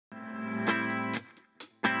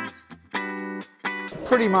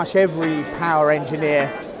pretty much every power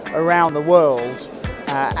engineer around the world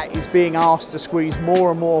is being asked to squeeze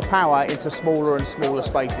more and more power into smaller and smaller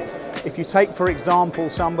spaces. If you take, for example,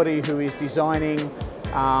 somebody who is designing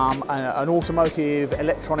an automotive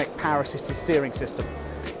electronic power assisted steering system.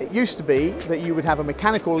 It used to be that you would have a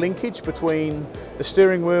mechanical linkage between the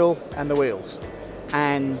steering wheel and the wheels.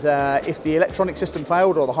 And if the electronic system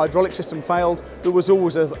failed or the hydraulic system failed, there was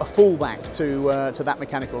always a fallback to that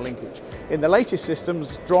mechanical linkage. In the latest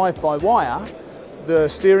systems, drive-by-wire, the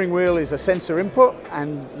steering wheel is a sensor input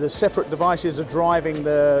and the separate devices are driving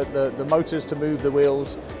the motors to move the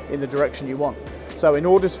wheels in the direction you want. So in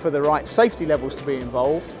order for the right safety levels to be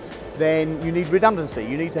involved, then you need redundancy.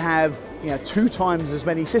 You need to have 2 times as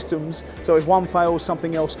many systems, so if one fails,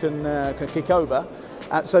 something else can kick over.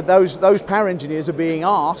 So those power engineers are being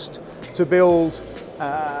asked to build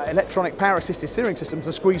electronic power assisted steering systems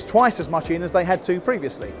and squeeze twice as much in as they had to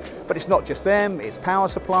previously. But it's not just them, it's power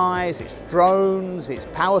supplies, it's drones, it's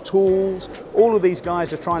power tools. All of these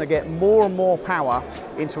guys are trying to get more and more power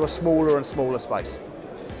into a smaller and smaller space.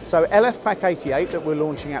 So LFPAK 88 that we're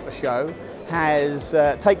launching at the show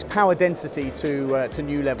takes power density to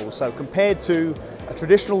new levels. So compared to a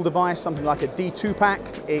traditional device, something like a D²PAK,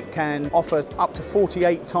 it can offer up to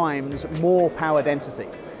 48 times more power density.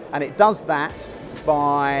 And it does that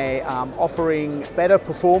by offering better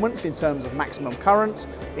performance in terms of maximum current,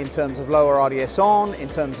 in terms of lower RDS on, in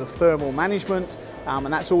terms of thermal management,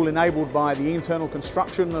 and that's all enabled by the internal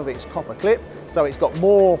construction of its copper clip. So it's got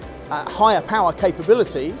more higher power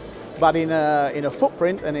capability, but in a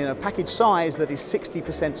footprint and in a package size that is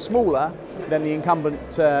 60% smaller than the incumbent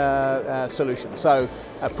solution. So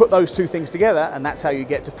put those two things together and that's how you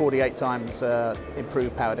get to 48 times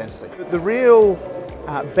improved power density. The real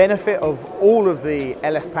benefit of all of the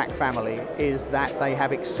LFPAK family is that they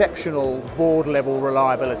have exceptional board level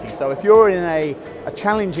reliability. So if you're in a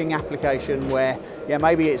challenging application where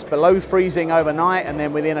maybe it's below freezing overnight and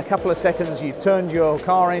then within a couple of seconds you've turned your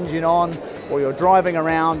car engine on, or you're driving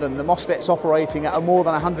around and the MOSFET's operating at more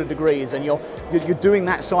than 100 degrees and you're doing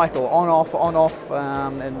that cycle on off,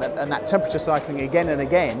 and that temperature cycling again and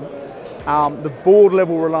again, the board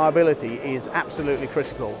level reliability is absolutely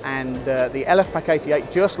critical, and the LFPAK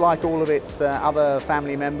 88, just like all of its other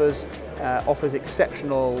family members, offers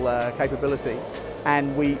exceptional capability.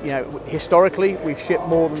 And historically we've shipped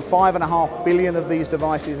more than 5.5 billion of these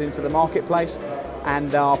devices into the marketplace,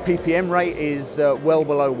 and our PPM rate is well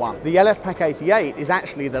below 1. The LFPAK 88 is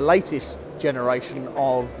actually the latest generation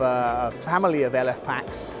of a family of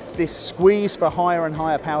LFPAKs. This squeeze for higher and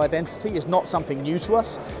higher power density is not something new to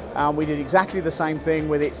us. We did exactly the same thing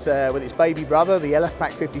with its baby brother, the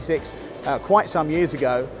LFPAK 56, quite some years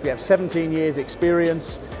ago. We have 17 years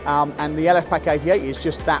experience, and the LFPAK 88 is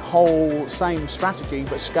just that whole same strategy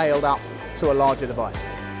but scaled up to a larger device.